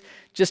opportunities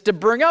just to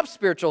bring up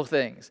spiritual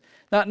things.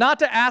 Not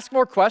to ask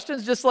more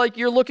questions, just like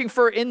you're looking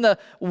for in the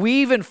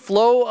weave and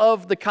flow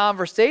of the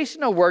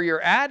conversation or where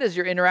you're at as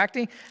you're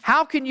interacting.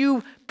 How can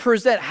you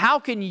present? How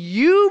can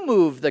you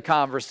move the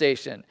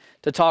conversation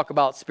to talk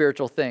about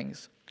spiritual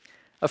things?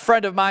 A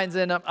friend of mine's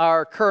in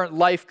our current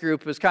life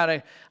group. It was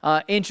kind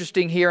of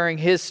interesting hearing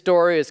his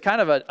story. It's kind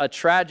of a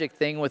tragic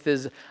thing with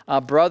his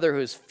brother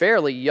who's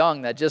fairly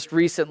young that just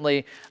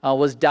recently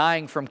was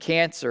dying from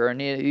cancer. And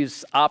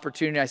he's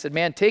opportunity. I said,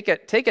 man, take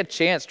a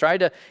chance. Try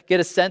to get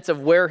a sense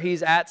of where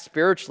he's at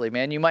spiritually,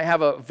 man. You might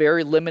have a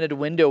very limited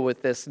window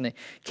with this. And he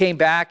came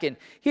back and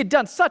he had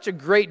done such a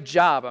great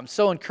job. I'm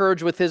so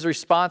encouraged with his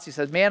response. He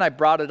said, man, I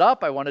brought it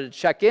up. I wanted to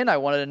check in. I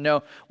wanted to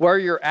know where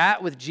you're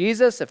at with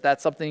Jesus, if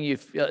that's something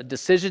you've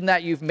decided decision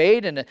that you've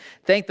made. And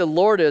thank the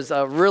Lord is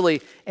a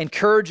really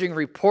encouraging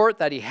report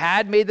that he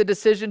had made the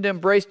decision to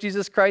embrace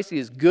Jesus Christ. He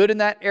is good in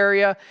that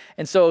area.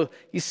 And so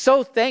he's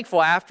so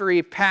thankful after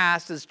he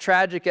passed, as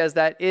tragic as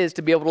that is,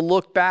 to be able to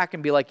look back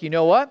and be like, you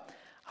know what?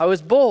 I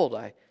was bold.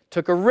 I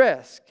took a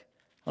risk.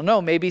 I don't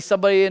know, maybe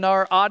somebody in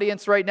our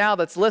audience right now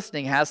that's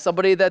listening has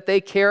somebody that they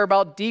care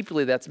about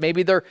deeply. That's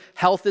maybe their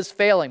health is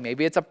failing.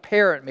 Maybe it's a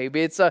parent.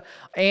 Maybe it's an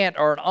aunt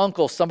or an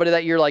uncle, somebody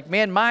that you're like,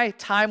 man, my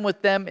time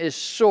with them is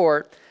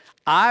short.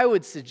 I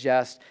would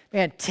suggest,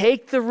 man,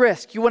 take the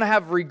risk. You want to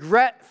have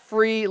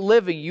regret-free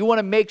living. You want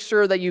to make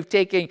sure that you've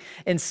taken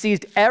and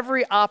seized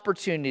every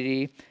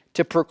opportunity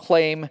to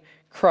proclaim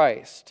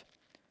Christ.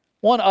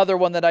 One other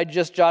one that I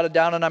just jotted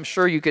down, and I'm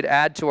sure you could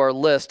add to our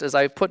list, is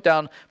I put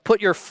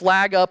your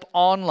flag up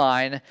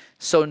online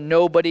so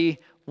nobody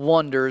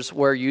wonders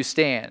where you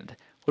stand.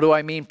 What do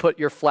I mean, put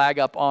your flag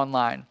up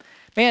online?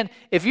 Man,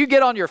 if you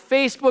get on your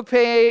Facebook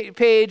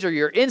page or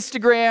your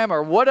Instagram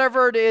or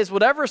whatever it is,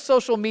 whatever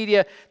social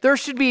media,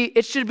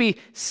 it should be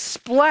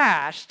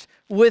splashed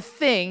with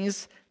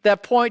things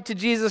that point to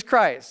Jesus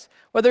Christ.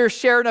 Whether you're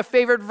sharing a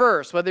favorite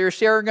verse, whether you're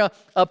sharing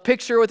a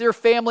picture with your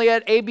family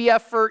at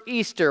ABF for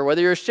Easter,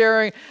 whether you're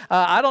sharing,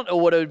 I don't know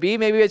what it would be.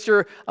 Maybe it's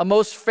your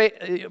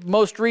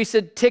most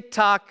recent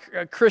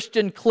TikTok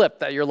Christian clip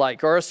that you're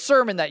like, or a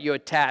sermon that you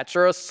attach,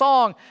 or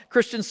a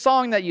Christian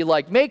song that you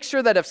like. Make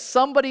sure that if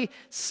somebody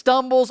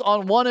stumbles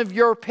on one of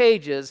your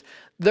pages,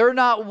 they're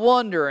not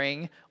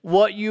wondering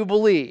what you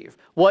believe,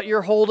 what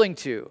you're holding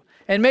to.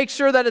 And make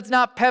sure that it's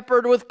not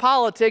peppered with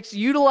politics.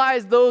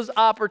 Utilize those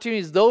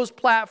opportunities, those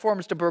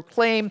platforms to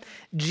proclaim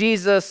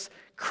Jesus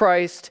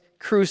Christ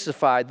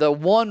crucified, the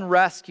one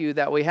rescue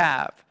that we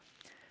have.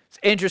 It's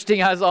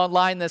interesting, I was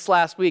online this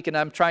last week, and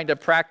I'm trying to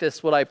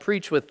practice what I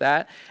preach with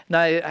that. And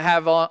I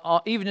have,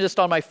 even just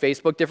on my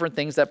Facebook, different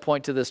things that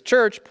point to this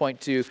church, point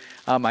to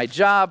my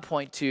job,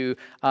 point to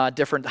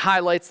different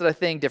highlights that I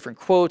think, different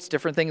quotes,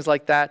 different things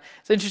like that.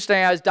 It's interesting,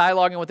 I was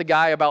dialoguing with a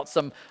guy about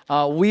some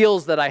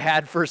wheels that I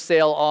had for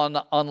sale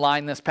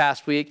online this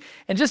past week,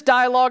 and just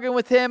dialoguing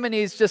with him, and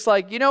he's just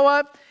like, you know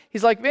what?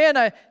 He's like,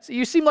 man,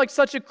 you seem like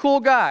such a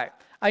cool guy.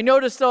 I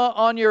noticed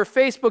on your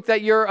Facebook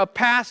that you're a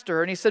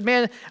pastor. And he said,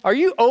 man, are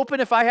you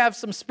open if I have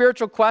some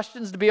spiritual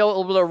questions to be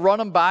able to run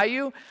them by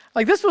you?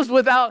 Like, this was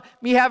without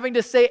me having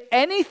to say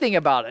anything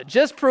about it.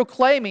 Just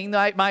proclaiming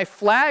that my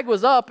flag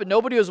was up and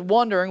nobody was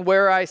wondering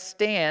where I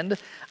stand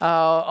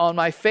on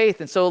my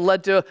faith. And so it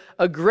led to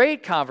a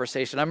great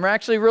conversation. I'm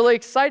actually really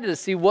excited to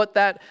see what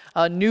that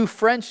new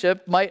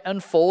friendship might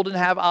unfold and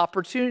have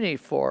opportunity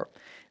for.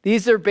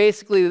 This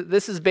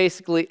is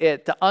basically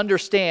it, to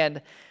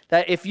understand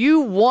that if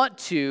you want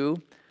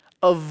to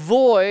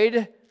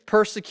avoid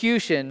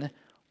persecution,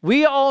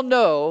 we all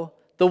know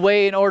the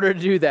way in order to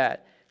do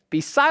that. Be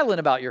silent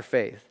about your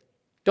faith.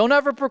 Don't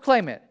ever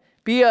proclaim it.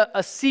 Be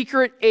a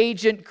secret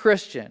agent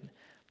Christian.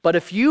 But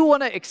if you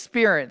want to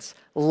experience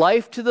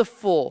life to the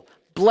full,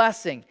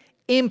 blessing,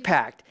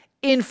 impact,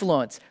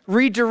 influence,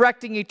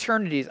 redirecting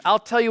eternities, I'll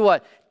tell you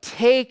what,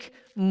 take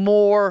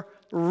more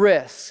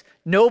risks.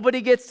 Nobody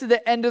gets to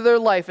the end of their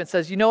life and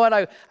says, you know what,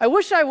 I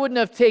wish I wouldn't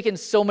have taken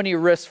so many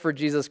risks for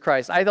Jesus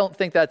Christ. I don't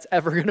think that's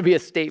ever going to be a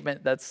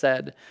statement that's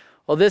said.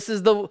 Well, this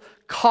is the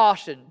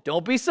caution.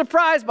 Don't be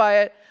surprised by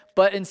it,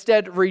 but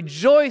instead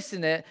rejoice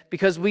in it,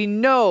 because we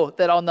know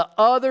that on the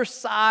other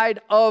side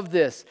of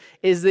this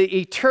is the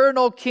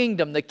eternal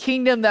kingdom, the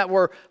kingdom that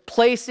we're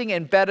placing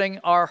and betting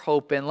our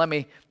hope in. Let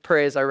me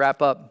pray as I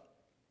wrap up.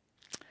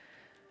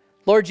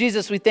 Lord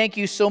Jesus, we thank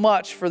you so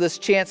much for this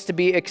chance to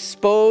be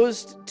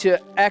exposed to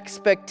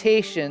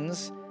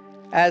expectations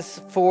as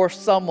for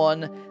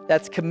someone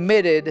that's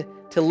committed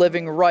to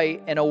living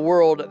right in a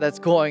world that's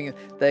going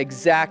the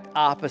exact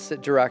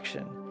opposite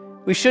direction.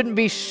 We shouldn't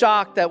be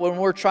shocked that when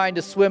we're trying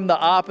to swim the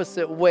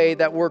opposite way,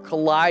 that we're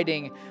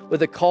colliding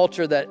with a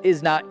culture that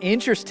is not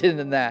interested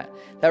in that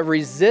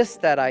resists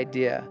that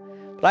idea.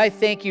 But I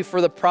thank you for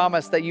the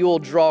promise that you will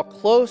draw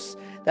close,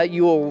 that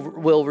you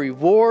will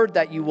reward,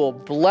 that you will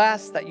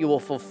bless, that you will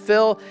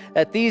fulfill,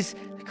 that these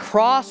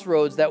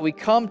crossroads that we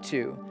come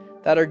to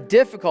that are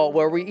difficult,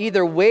 where we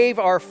either wave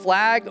our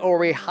flag or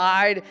we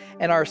hide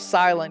and are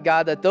silent,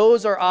 God, that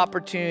those are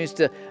opportunities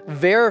to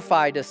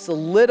verify, to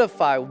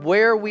solidify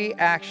where we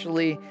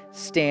actually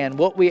stand,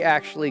 what we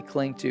actually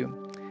cling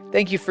to.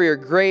 Thank you for your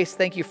grace.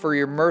 Thank you for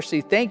your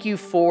mercy. Thank you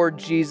for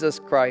Jesus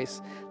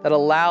Christ that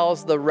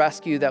allows the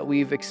rescue that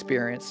we've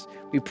experienced.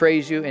 We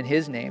praise you in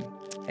his name.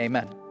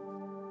 Amen.